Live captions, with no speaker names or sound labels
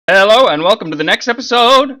and welcome to the next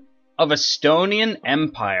episode of Estonian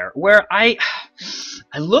Empire, where I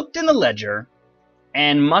looked in the ledger,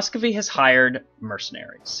 and Muscovy has hired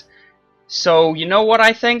mercenaries. So, you know what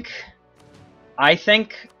I think? I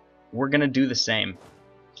think we're gonna do the same.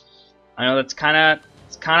 I know that's kind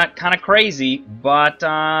of crazy, but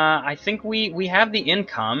I think we have the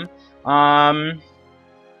income.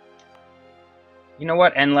 You know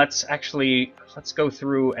what? And let's go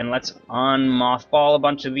through and let's unmothball a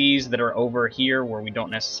bunch of these that are over here where we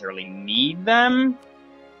don't necessarily need them.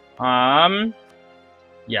 Yeah,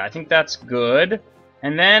 I think that's good.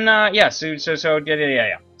 And then yeah, so.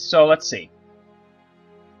 So let's see.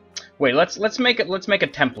 Wait, let's make a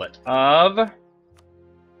template of,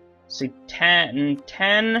 see, 10,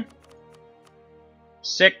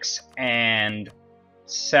 6, and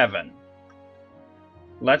 7.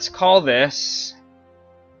 Let's call this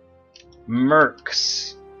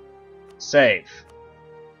Mercs. Save.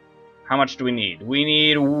 How much do we need? We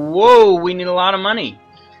need, whoa, we need a lot of money.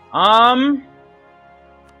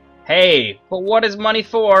 Hey, but what is money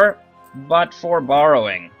for but for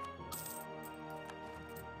borrowing?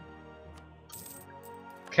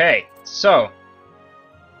 Okay, so.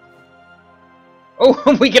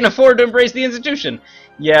 Oh, we can afford to embrace the institution.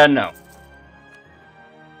 Yeah, no.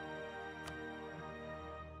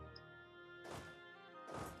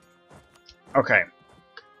 Okay.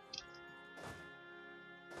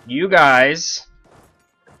 You guys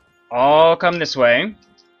all come this way.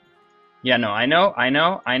 Yeah, no, I know.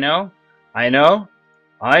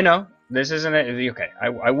 This isn't it. Okay,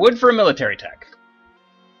 I would for a military tech.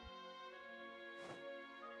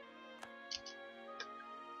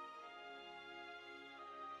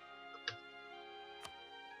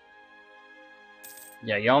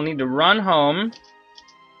 Yeah, y'all need to run home.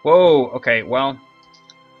 Whoa, okay, well,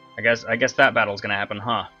 I guess that battle's gonna happen,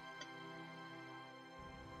 huh?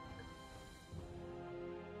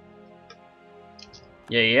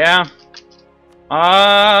 Yeah.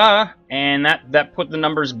 And that put the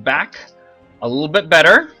numbers back a little bit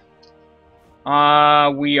better.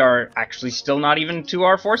 We are actually still not even to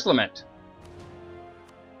our force limit.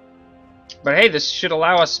 But hey, this should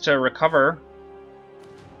allow us to recover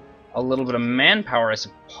a little bit of manpower, I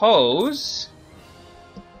suppose.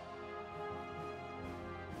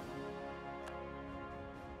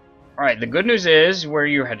 Alright, the good news is, where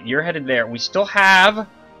you're headed there. We still have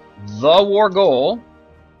the war goal.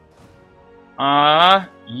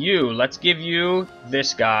 Let's give you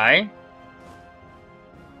this guy.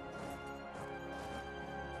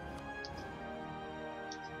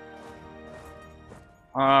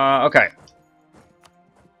 Okay.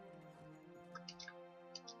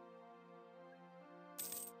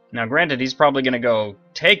 Now, granted, he's probably gonna go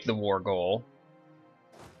take the war goal.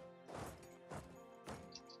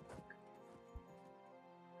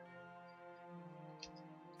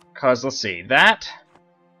 Because, let's see, that...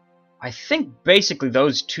 I think basically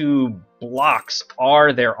those two blocks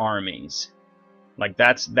are their armies. Like,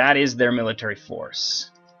 that is their military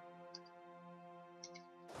force.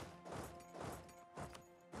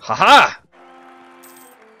 Haha!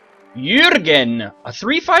 Jürgen! A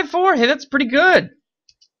 354? Hey, that's pretty good!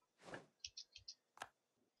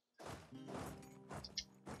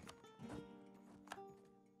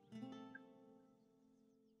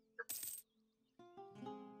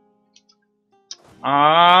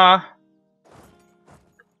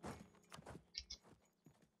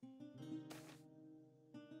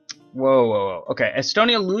 Whoa. Okay,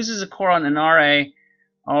 Estonia loses a core on an RA,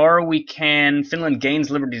 or we can... Finland gains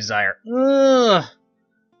liberty desire. Ugh.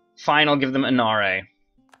 Fine, I'll give them an RA.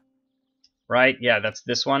 Right? Yeah, that's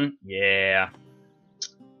this one. Yeah.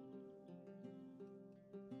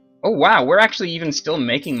 Oh, wow, we're actually even still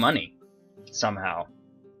making money. Somehow.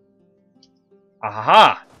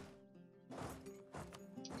 Aha!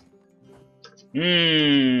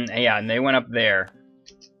 Yeah, and they went up there.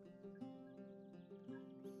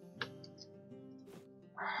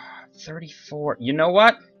 34. You know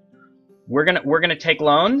what? We're gonna take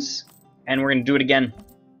loans, and we're gonna do it again.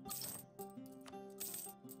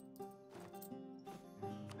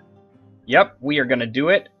 Yep, we are gonna do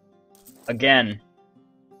it again.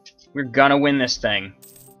 We're gonna win this thing.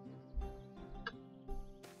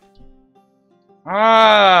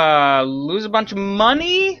 Lose a bunch of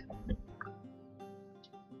money?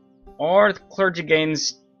 Or the clergy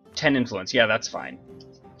gains 10 influence. Yeah, that's fine.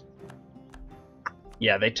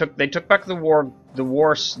 Yeah, they took back the war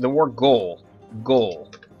goal.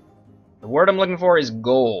 Goal. The word I'm looking for is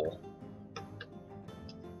goal.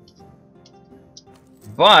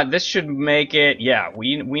 But this should make it, yeah,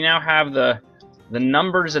 we now have the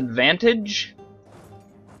numbers advantage.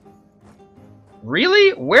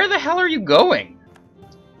 Really? Where the hell are you going?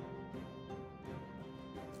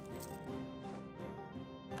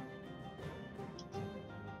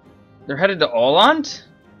 They're headed to Åland?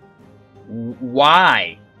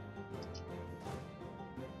 Why?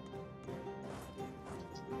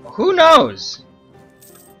 Who knows?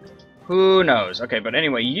 Who knows? Okay, but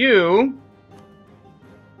anyway, I'm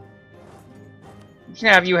just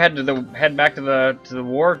gonna have you head back to the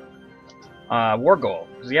war goal.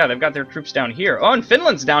 'Cause, yeah, they've got their troops down here. Oh, and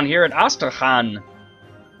Finland's down here at Astrakhan.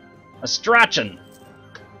 Astrachan.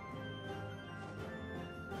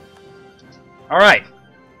 All right.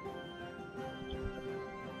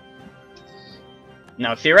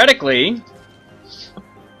 Now, theoretically,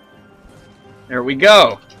 there we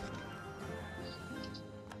go.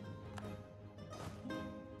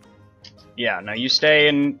 Yeah, now you stay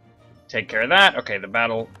and take care of that. Okay, the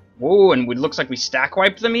battle... Whoa, and it looks like we stack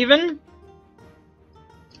wiped them even?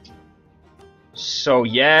 So,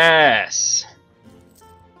 yes.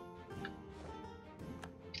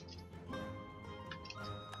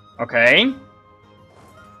 Okay.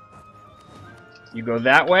 You go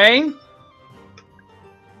that way.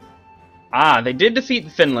 Ah, they did defeat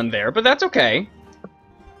Finland there, but that's okay.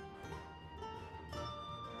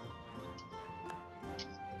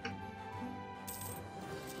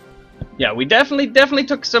 Yeah, we definitely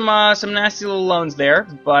took some nasty little loans there,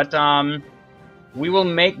 but we will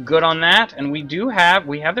make good on that, and we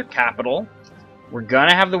have their capital. We're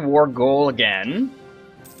gonna have the war goal again.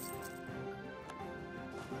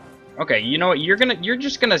 Okay, you know what? You're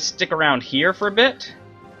just gonna stick around here for a bit.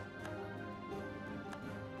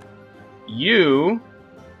 You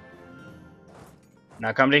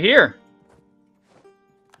now come to here.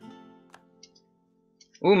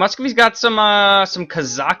 Ooh, Muscovy's got some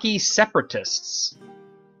Kazaki separatists.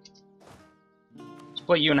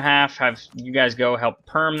 Split you in half. Have you guys go help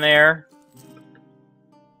Perm there.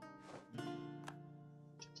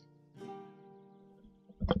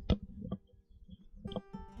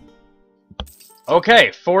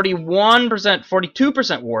 Okay, 41%,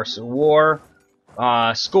 42% war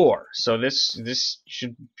score. So this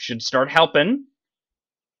should start helping.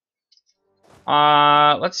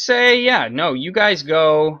 Let's say, yeah, no, you guys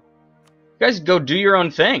go do your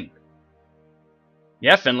own thing.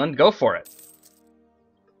 Yeah, Finland, go for it.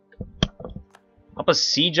 Help us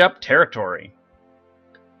siege up territory.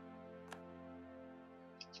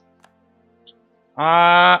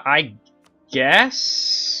 I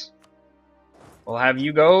guess we'll have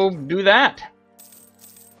you go do that.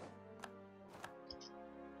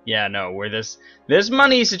 Yeah, no, where this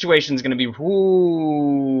money situation is going to be.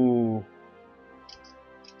 Ooh.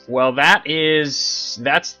 Well, that's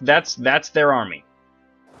their army.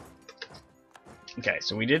 Okay,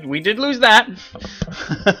 so we did lose that.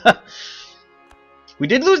 We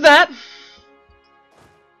did lose that.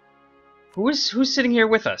 Who's sitting here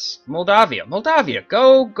with us? Moldavia. Moldavia,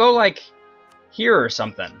 go like here or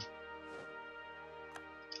something.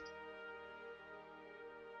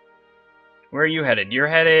 Where are you headed? You're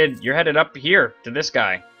headed up here to this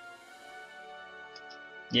guy.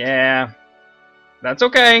 Yeah. That's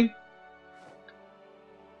okay.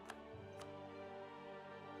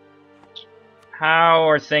 How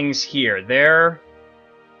are things here? They're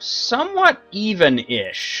somewhat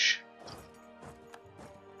even-ish.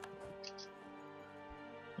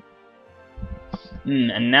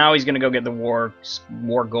 And now he's gonna go get the war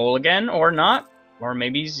goal again, or not? Or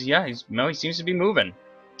maybe he seems to be moving.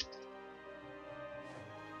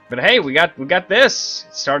 But hey, we got this.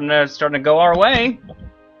 It's starting to go our way.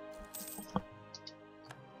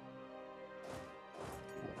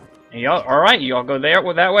 Y'all, all right, you all go there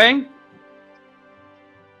that way.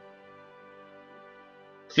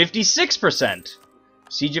 56%.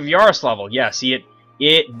 Siege of Yaroslavl. Yeah, see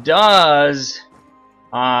it does.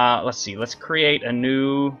 Let's see. Let's create a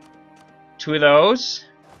new 2 of those.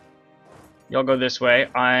 Y'all go this way,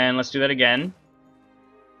 and let's do that again.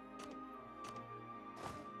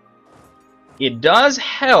 It does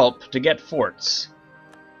help to get forts.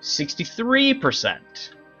 63%.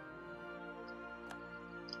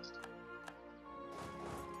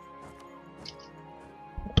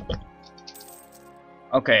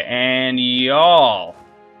 Okay, and y'all.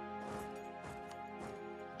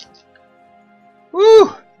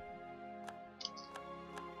 Woo!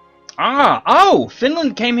 Oh!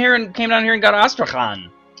 Finland came down here and got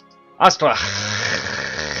Astrakhan. Astrakhan.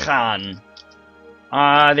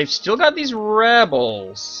 They've still got these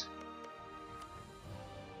rebels.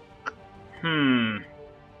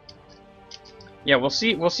 Yeah, we'll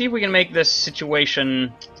see if we can make this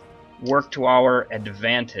situation work to our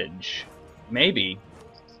advantage. Maybe.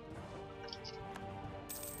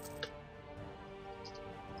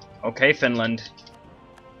 Okay, Finland.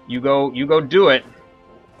 You go do it.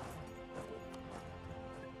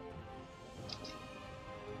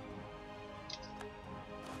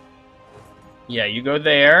 Yeah, you go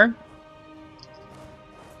there.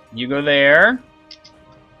 You go there.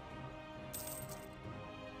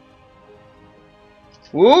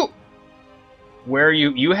 Woo! Where are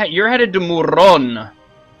you? You're headed to Muron.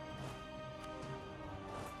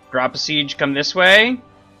 Drop a siege, come this way.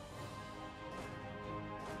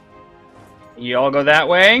 You all go that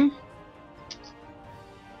way.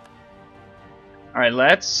 Alright,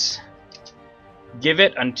 let's give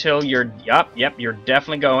it until you're... Yep, you're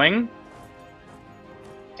definitely going.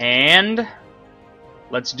 And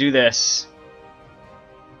let's do this.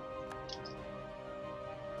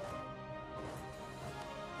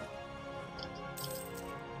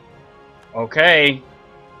 Okay.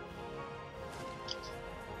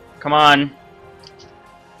 Come on.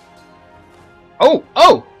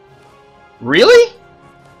 Oh! Really?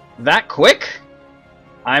 That quick?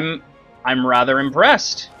 I'm rather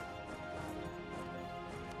impressed.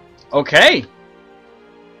 Okay.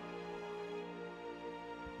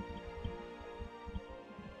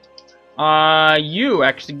 You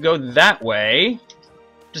actually go that way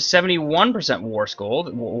to 71% war skull.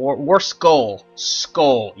 War skull.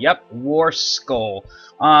 Skull. Yep, war skull.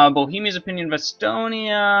 Bohemia's opinion of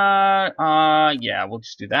Estonia. Yeah, we'll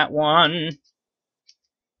just do that one.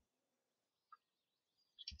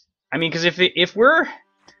 I mean, because if we're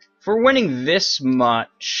winning this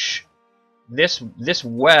much, this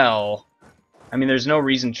well, I mean, there's no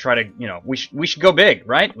reason to try to, you know, we should go big,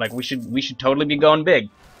 right? Like we should totally be going big.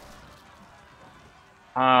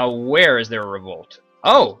 Where is there a revolt?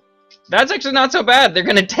 Oh, that's actually not so bad. They're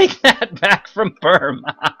gonna take that back from Perm,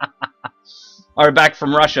 or back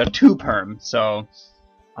from Russia to Perm. So,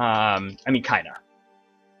 I mean, kinda.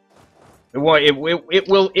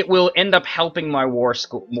 It will end up helping my war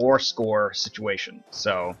score situation.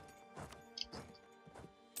 So.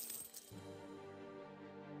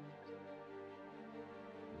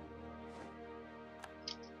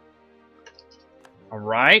 All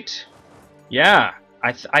right. Yeah.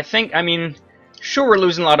 I think, I mean, sure, we're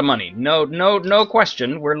losing a lot of money. No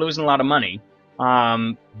question, we're losing a lot of money.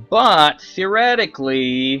 But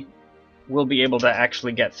theoretically, we'll be able to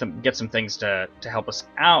actually get some things to help us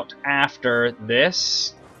out after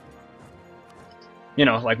this. You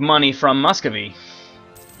know, like money from Muscovy.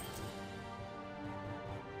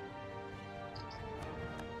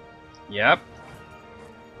 Yep.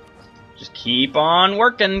 Just keep on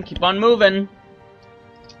working, keep on moving.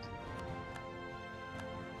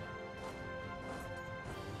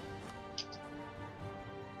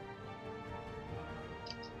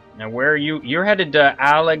 Now, where are you? You're headed to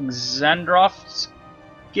Alexandrovsk?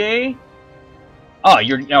 Oh,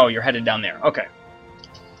 you're headed down there. Okay.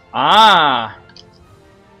 Ah,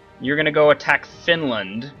 you're gonna go attack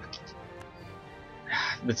Finland.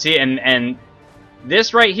 Let's see, and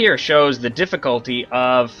this right here shows the difficulty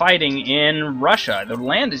of fighting in Russia. The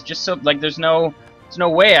land is just so like there's no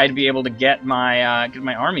way I'd be able to get my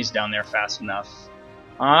armies down there fast enough.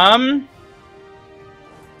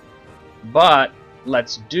 But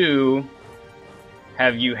let's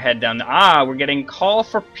have you head down the... Ah, we're getting call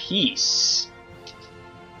for peace.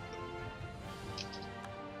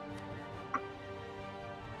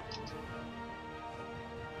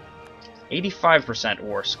 $85%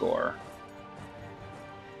 war score.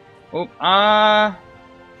 Oh,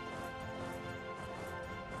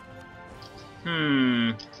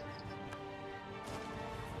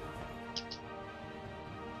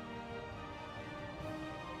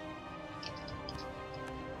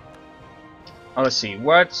 Oh, let's see.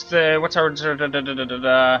 What's our...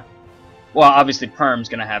 Well, obviously Perm's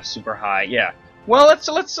gonna have super high. Yeah. Well,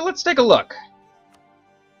 let's take a look.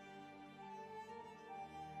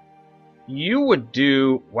 You would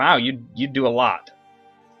do... Wow, you'd do a lot.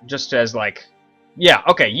 Just as like... Yeah,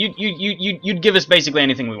 okay. You'd give us basically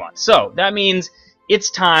anything we want. So that means it's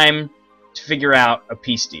time to figure out a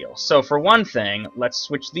peace deal. So for one thing, let's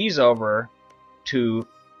switch these over to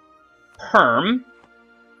Perm.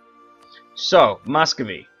 So,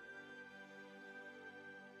 Muscovy.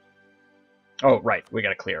 Oh, right. We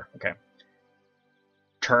gotta clear. Okay.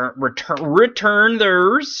 Return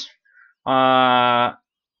theirs. War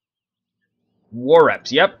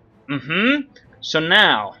reps. Yep. So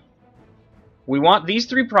now, we want these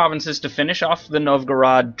three provinces to finish off the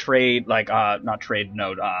Novgorod trade, like, not trade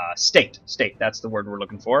node, state. State, that's the word we're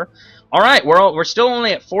looking for. Alright, we're still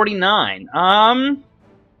only at 49.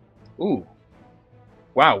 Ooh.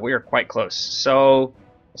 Wow, we are quite close. So,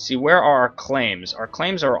 let's see, where are our claims? Our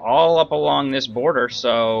claims are all up along this border,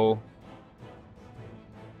 so...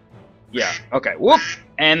 Yeah, okay. Whoop!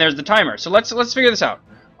 And there's the timer. So let's figure this out.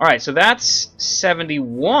 Alright, so that's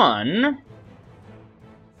 71.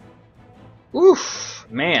 Oof,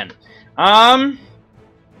 man. I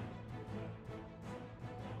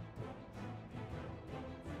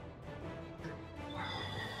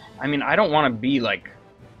mean, I don't want to be, like,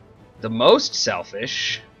 the most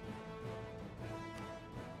selfish.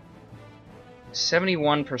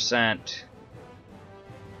 71%.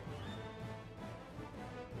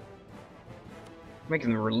 Make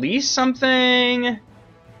them release something.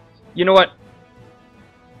 You know what?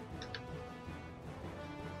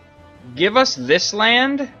 Give us this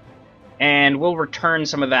land, and we'll return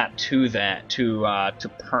some of that to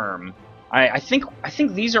Perm. I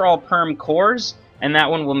think these are all Perm cores, and that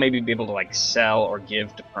one will maybe be able to like sell or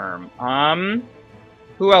give to Perm.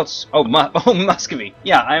 Who else? Oh, Muscovy.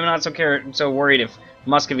 Yeah, I'm not so worried if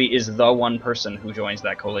Muscovy is the one person who joins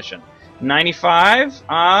that coalition. 95.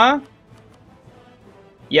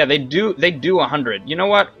 Yeah, they do 100. You know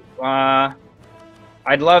what? I'd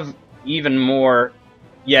love even more.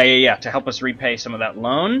 Yeah, to help us repay some of that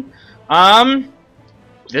loan.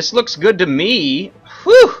 This looks good to me.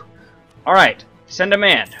 Whew! Alright, send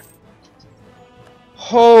demand.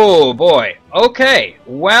 Oh, boy. Okay,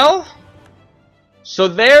 well, so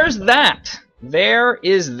there's that. There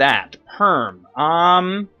is that. Perm.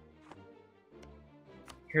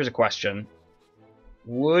 Here's a question.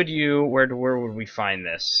 Would you... Where would we find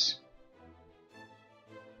this?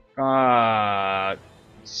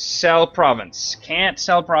 Sell province. Can't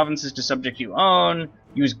sell provinces to subject you own.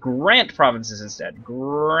 Use grant provinces instead.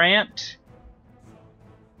 Grant.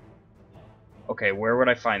 Okay, where would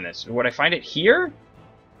I find this? Would I find it here?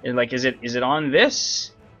 Like, is it on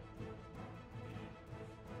this?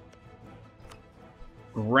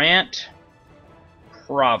 Grant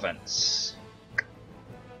province.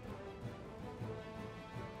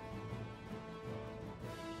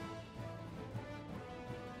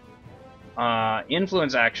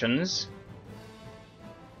 Influence actions.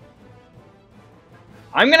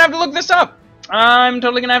 I'm gonna have to look this up. I'm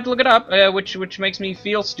totally gonna have to look it up, which makes me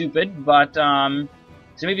feel stupid. But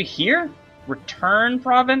is it maybe here? Return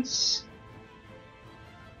province.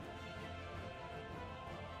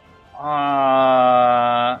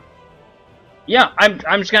 Yeah, I'm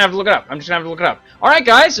just gonna have to look it up. Alright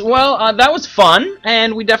guys, well, that was fun,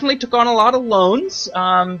 and we definitely took on a lot of loans,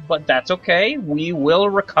 but that's okay, we will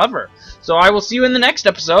recover. So I will see you in the next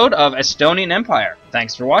episode of Estonian Empire.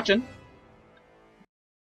 Thanks for watching.